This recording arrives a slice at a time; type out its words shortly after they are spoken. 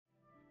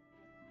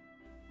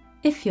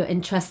If you're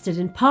interested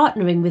in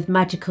partnering with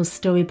Magical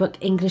Storybook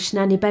English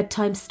Nanny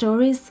Bedtime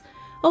Stories,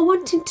 or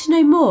wanting to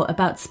know more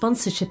about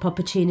sponsorship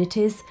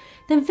opportunities,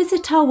 then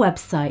visit our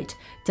website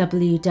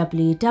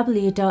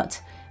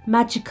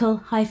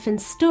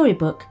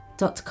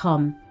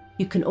www.magical-storybook.com.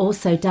 You can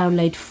also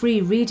download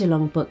free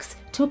read-along books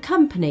to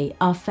accompany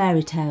our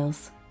fairy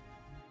tales.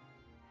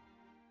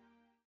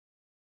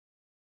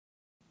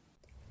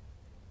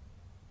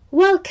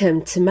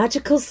 Welcome to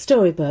Magical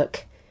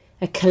Storybook,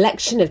 a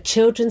collection of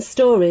children's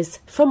stories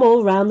from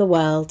all around the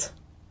world.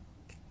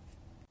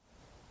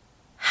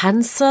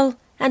 Hansel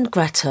and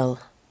Gretel.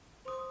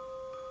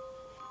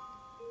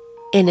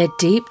 In a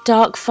deep,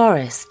 dark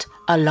forest,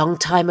 a long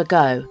time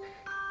ago,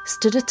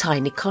 stood a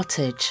tiny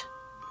cottage.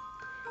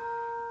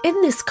 In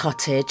this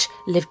cottage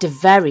lived a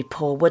very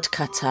poor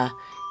woodcutter,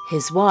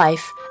 his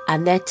wife,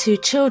 and their 2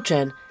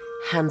 children,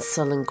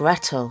 Hansel and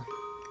Gretel.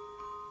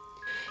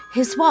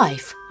 His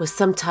wife was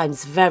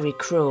sometimes very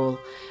cruel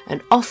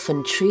and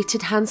often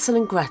treated Hansel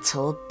and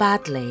Gretel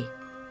badly.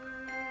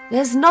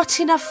 "There's not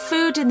enough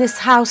food in this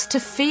house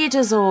to feed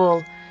us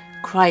all,"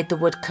 cried the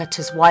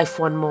woodcutter's wife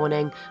one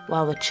morning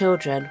while the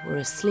children were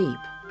asleep.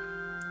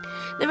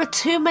 "There are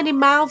too many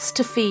mouths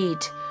to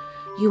feed.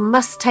 You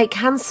must take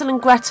Hansel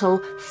and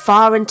Gretel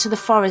far into the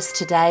forest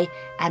today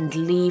and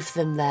leave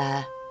them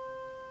there."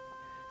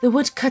 The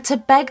woodcutter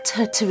begged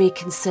her to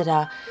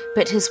reconsider,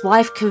 but his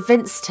wife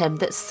convinced him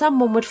that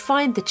someone would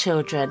find the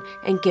children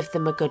and give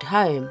them a good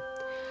home.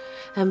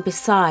 And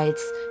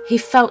besides, he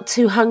felt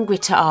too hungry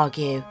to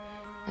argue,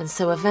 and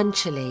so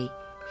eventually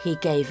he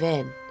gave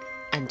in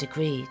and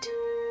agreed.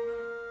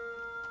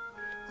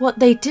 What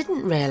they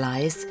didn't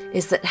realise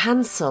is that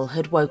Hansel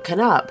had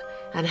woken up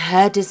and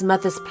heard his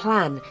mother's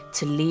plan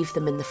to leave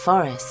them in the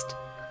forest,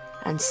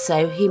 and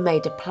so he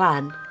made a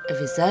plan of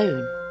his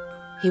own.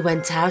 He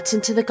went out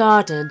into the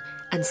garden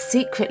and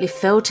secretly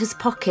filled his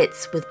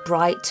pockets with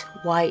bright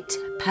white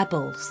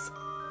pebbles.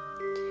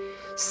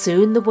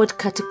 Soon the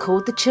woodcutter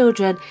called the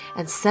children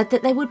and said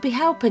that they would be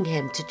helping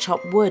him to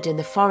chop wood in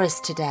the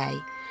forest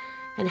today,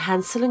 and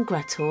Hansel and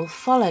Gretel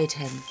followed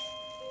him.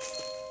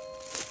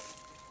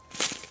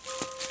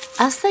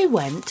 As they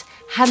went,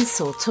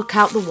 Hansel took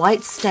out the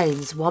white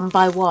stones one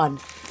by one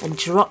and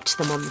dropped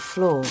them on the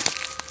floor,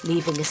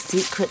 leaving a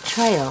secret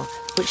trail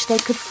which they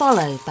could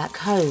follow back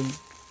home.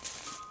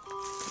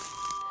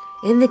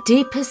 In the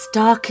deepest,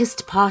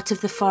 darkest part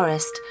of the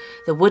forest,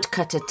 the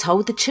woodcutter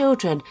told the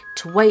children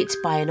to wait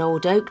by an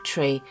old oak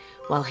tree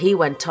while he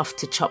went off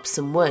to chop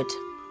some wood.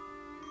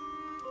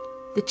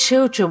 The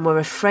children were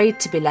afraid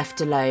to be left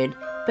alone,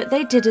 but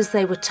they did as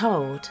they were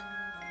told.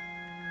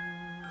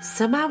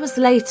 Some hours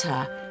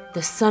later,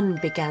 the sun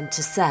began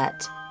to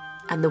set,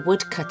 and the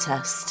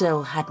woodcutter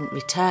still hadn't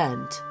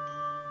returned.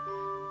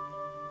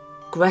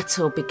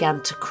 Gretel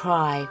began to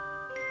cry.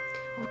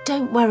 "Oh,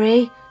 don't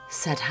worry,"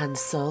 said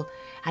Hansel,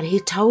 and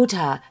he told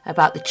her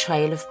about the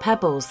trail of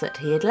pebbles that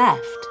he had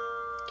left.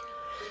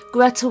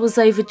 Gretel was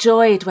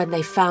overjoyed when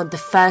they found the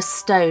first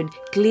stone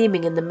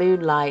gleaming in the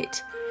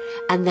moonlight,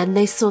 and then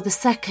they saw the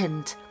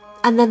second,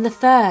 and then the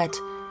third,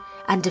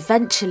 and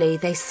eventually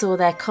they saw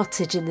their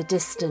cottage in the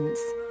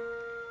distance.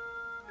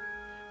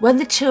 When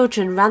the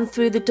children ran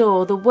through the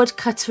door, the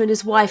woodcutter and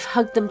his wife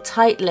hugged them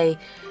tightly,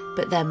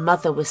 but their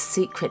mother was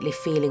secretly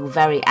feeling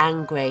very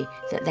angry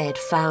that they had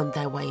found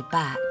their way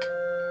back.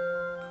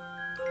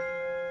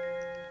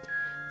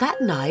 That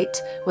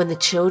night, when the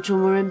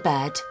children were in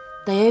bed,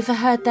 they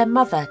overheard their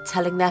mother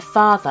telling their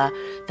father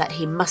that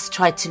he must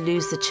try to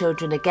lose the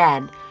children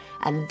again,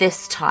 and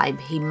this time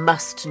he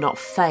must not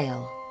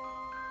fail.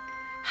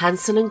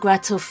 Hansel and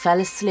Gretel fell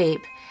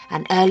asleep,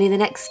 and early the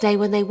next day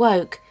when they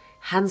woke,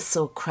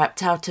 Hansel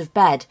crept out of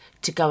bed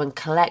to go and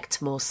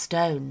collect more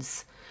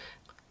stones.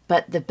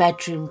 But the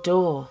bedroom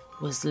door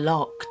was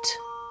locked.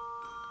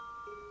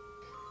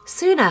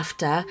 Soon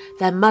after,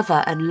 their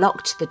mother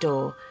unlocked the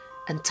door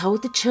and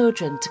told the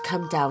children to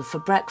come down for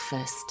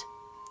breakfast.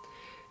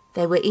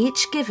 They were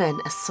each given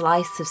a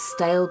slice of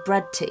stale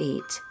bread to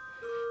eat,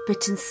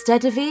 but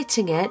instead of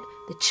eating it,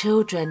 the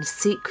children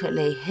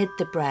secretly hid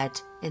the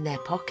bread in their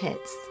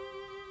pockets.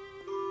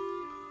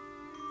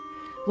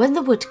 When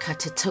the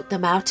woodcutter took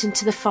them out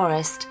into the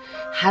forest,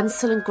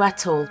 Hansel and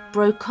Gretel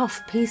broke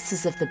off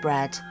pieces of the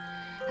bread,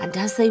 and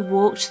as they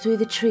walked through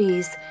the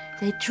trees,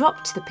 they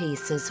dropped the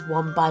pieces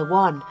one by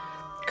one,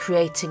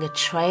 creating a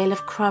trail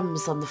of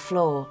crumbs on the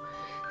floor,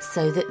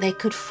 so that they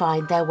could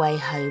find their way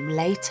home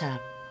later.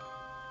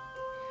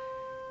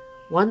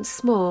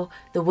 Once more,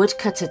 the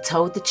woodcutter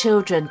told the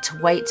children to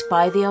wait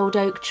by the old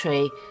oak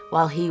tree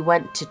while he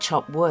went to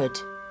chop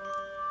wood.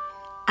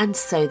 And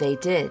so they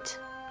did.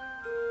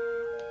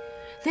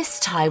 This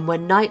time,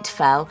 when night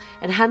fell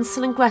and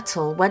Hansel and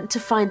Gretel went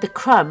to find the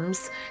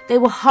crumbs, they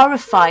were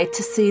horrified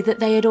to see that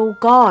they had all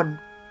gone.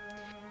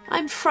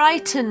 "I'm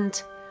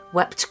frightened,"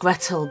 wept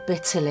Gretel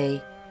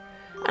bitterly,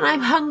 "and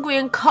I'm hungry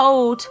and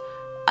cold.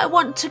 I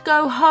want to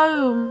go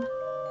home."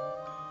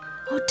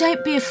 "Oh,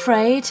 don't be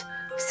afraid,"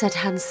 said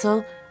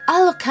Hansel.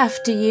 "I'll look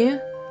after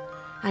you."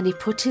 And he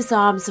put his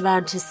arms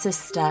around his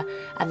sister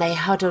and they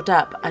huddled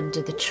up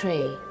under the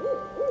tree.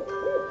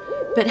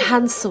 But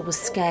Hansel was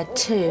scared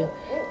too,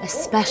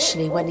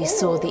 especially when he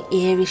saw the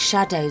eerie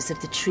shadows of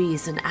the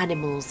trees and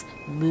animals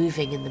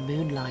moving in the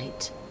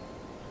moonlight.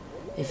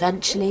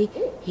 Eventually,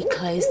 he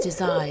closed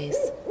his eyes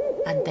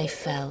and they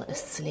fell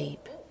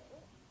asleep.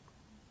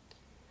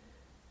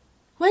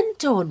 When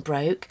dawn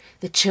broke,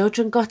 the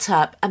children got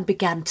up and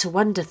began to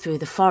wander through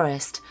the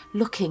forest,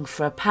 looking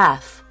for a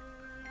path.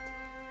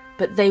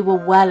 But they were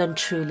well and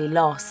truly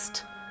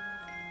lost.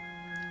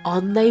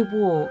 On they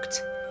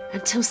walked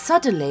until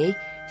suddenly,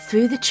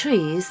 through the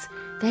trees,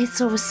 they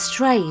saw a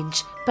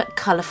strange but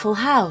colourful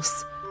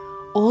house,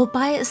 all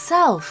by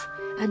itself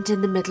and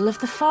in the middle of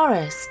the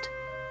forest.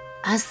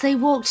 As they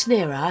walked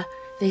nearer,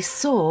 they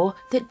saw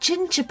that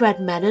gingerbread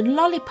men and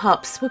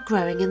lollipops were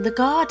growing in the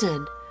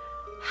garden.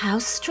 How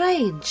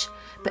strange,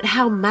 but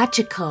how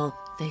magical,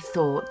 they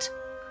thought.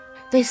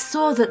 They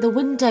saw that the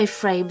window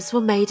frames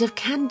were made of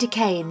candy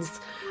canes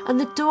and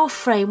the door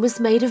frame was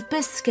made of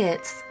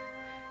biscuits.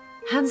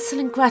 Hansel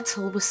and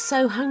Gretel were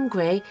so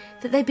hungry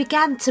that they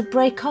began to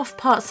break off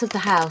parts of the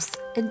house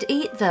and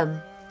eat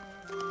them.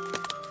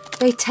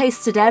 They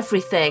tasted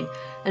everything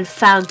and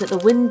found that the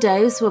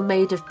windows were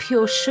made of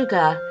pure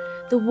sugar,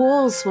 the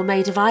walls were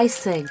made of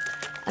icing,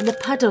 and the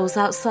puddles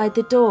outside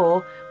the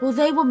door, well,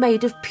 they were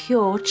made of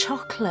pure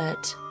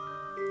chocolate.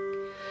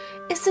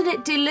 "Isn't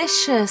it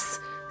delicious?"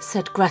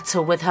 said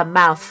Gretel with her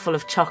mouth full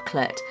of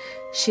chocolate.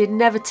 She had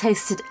never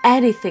tasted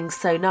anything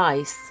so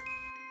nice.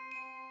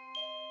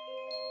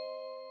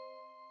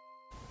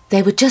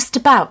 They were just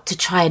about to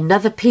try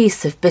another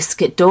piece of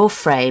biscuit door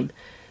frame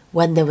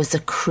when there was a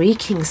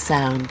creaking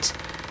sound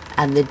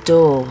and the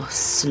door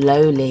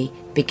slowly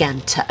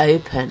began to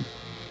open.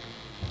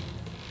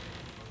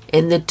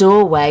 In the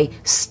doorway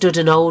stood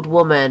an old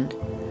woman.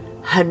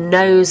 Her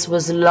nose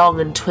was long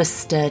and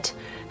twisted,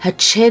 her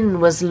chin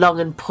was long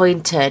and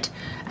pointed,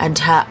 and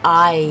her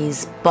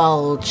eyes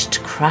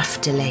bulged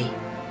craftily.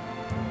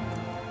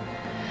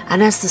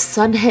 And as the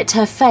sun hit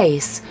her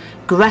face,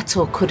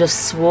 Gretel could have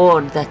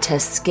sworn that her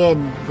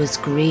skin was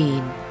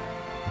green.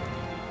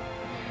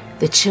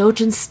 The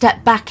children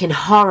stepped back in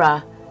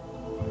horror.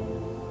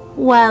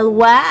 "Well,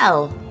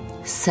 well,"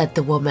 said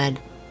the woman.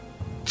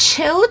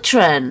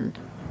 "Children,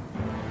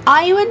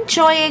 are you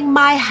enjoying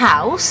my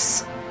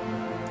house?"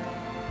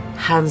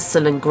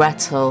 Hansel and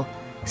Gretel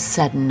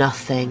said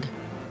nothing.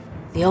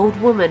 The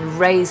old woman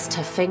raised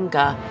her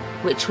finger,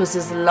 which was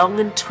as long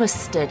and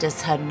twisted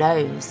as her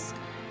nose,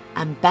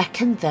 and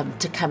beckoned them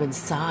to come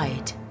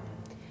inside.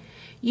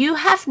 "You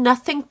have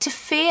nothing to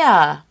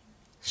fear,"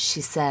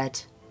 she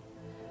said.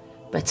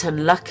 But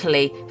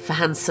unluckily for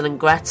Hansel and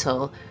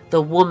Gretel,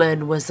 the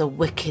woman was a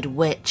wicked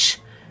witch,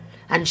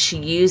 and she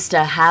used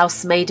her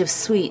house made of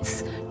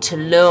sweets to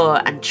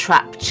lure and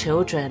trap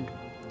children.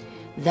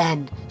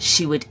 Then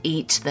she would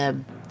eat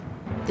them.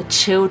 The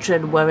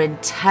children were in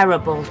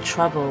terrible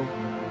trouble.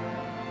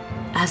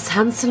 As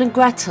Hansel and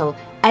Gretel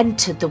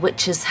entered the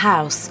witch's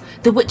house,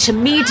 the witch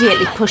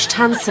immediately pushed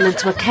Hansel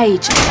into a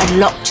cage and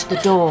locked the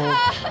door.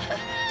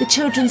 The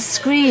children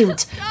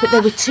screamed, but they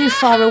were too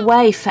far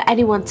away for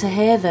anyone to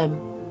hear them.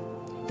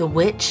 The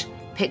witch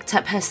picked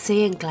up her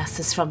seeing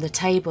glasses from the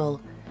table,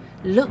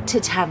 looked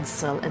at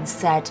Hansel and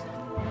said,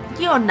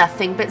 "You're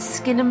nothing but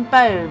skin and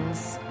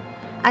bones.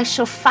 I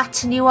shall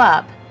fatten you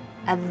up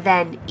and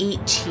then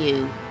eat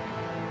you."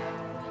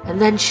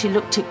 And then she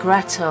looked at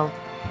Gretel,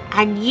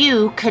 "And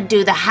you can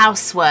do the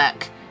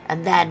housework,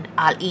 and then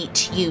I'll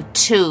eat you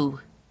too."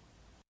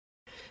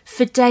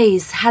 For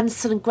days,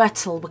 Hansel and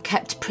Gretel were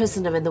kept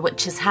prisoner in the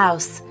witch's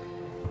house,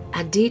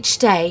 and each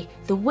day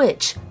the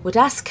witch would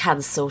ask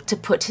Hansel to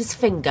put his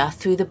finger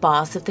through the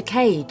bars of the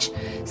cage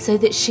so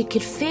that she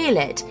could feel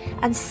it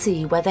and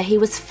see whether he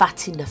was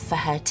fat enough for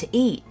her to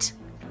eat.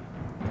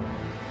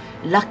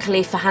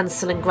 Luckily for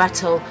Hansel and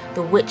Gretel,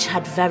 the witch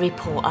had very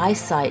poor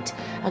eyesight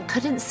and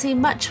couldn't see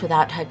much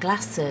without her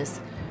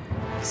glasses.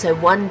 So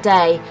one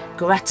day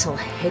Gretel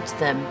hid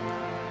them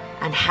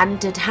and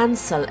handed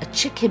Hansel a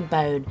chicken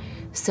bone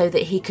so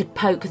that he could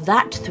poke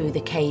that through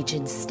the cage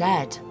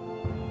instead.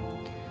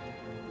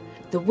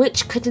 The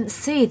witch couldn't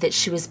see that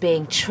she was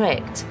being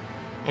tricked,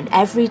 and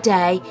every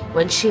day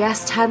when she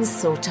asked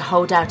Hansel to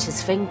hold out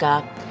his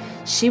finger,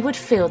 she would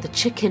feel the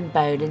chicken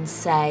bone and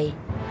say,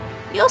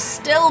 "You're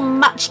still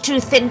much too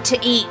thin to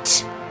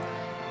eat,"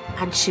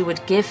 and she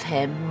would give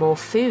him more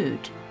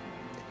food.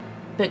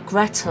 But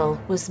Gretel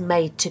was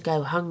made to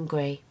go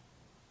hungry.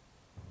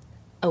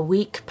 A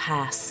week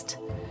passed,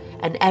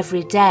 and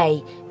every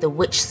day the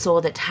witch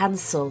saw that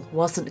Hansel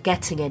wasn't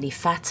getting any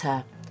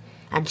fatter,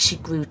 and she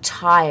grew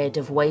tired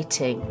of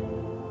waiting.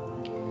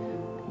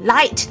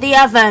 "Light the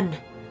oven,"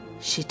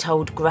 she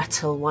told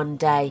Gretel one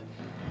day.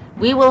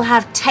 "We will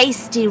have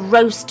tasty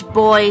roast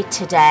boy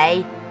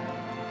today."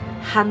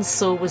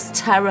 Hansel was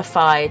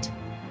terrified,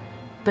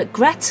 but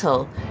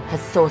Gretel had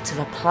thought of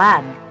a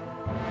plan.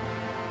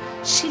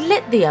 She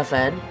lit the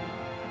oven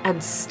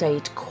and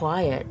stayed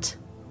quiet.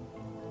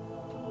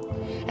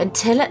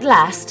 Until at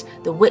last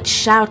the witch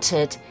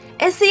shouted,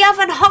 "Is the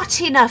oven hot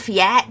enough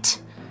yet?"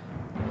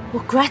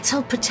 Well,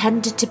 Gretel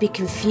pretended to be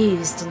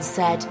confused and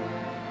said,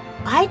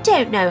 I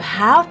don't know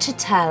how to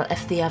tell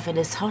if the oven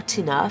is hot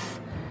enough.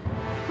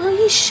 Will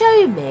you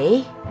show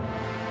me?"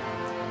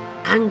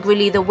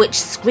 Angrily the witch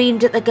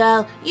screamed at the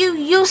girl, "You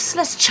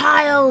useless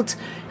child!"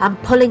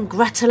 And pulling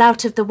Gretel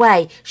out of the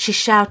way, she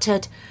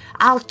shouted,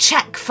 "I'll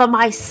check for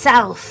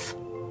myself."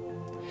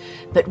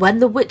 But when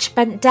the witch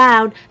bent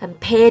down and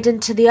peered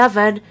into the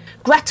oven,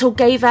 Gretel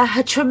gave her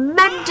a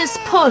tremendous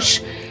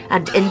push,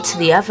 and into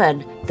the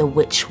oven the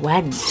witch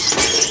went.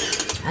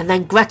 And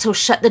then Gretel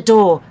shut the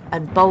door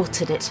and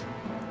bolted it.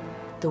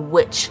 The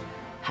witch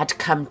had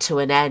come to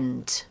an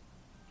end.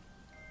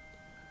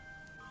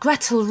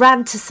 Gretel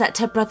ran to set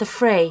her brother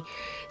free.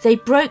 They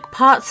broke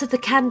parts of the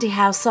candy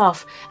house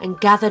off and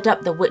gathered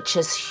up the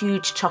witch's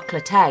huge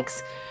chocolate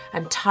eggs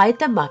and tied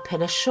them up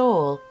in a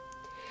shawl.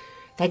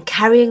 Then,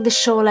 carrying the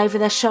shawl over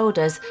their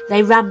shoulders,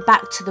 they ran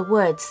back to the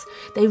woods.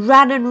 They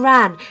ran and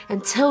ran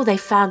until they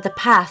found the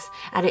path,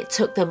 and it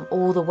took them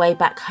all the way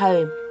back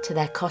home to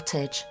their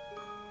cottage.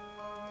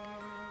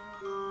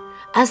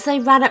 As they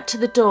ran up to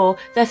the door,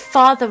 their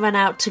father ran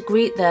out to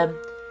greet them.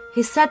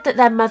 He said that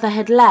their mother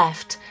had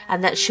left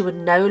and that she would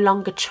no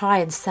longer try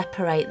and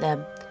separate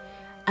them.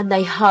 And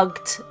they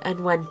hugged and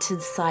went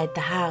inside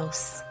the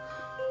house.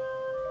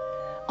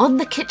 On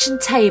the kitchen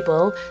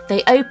table,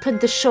 they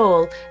opened the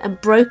shawl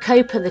and broke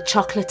open the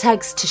chocolate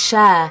eggs to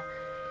share.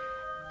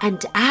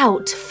 And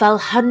out fell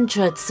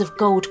hundreds of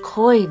gold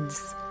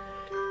coins.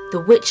 The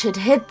witch had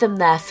hid them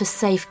there for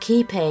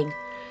safekeeping.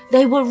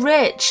 They were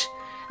rich,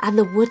 and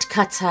the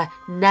woodcutter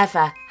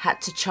never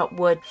had to chop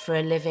wood for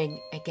a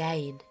living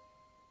again.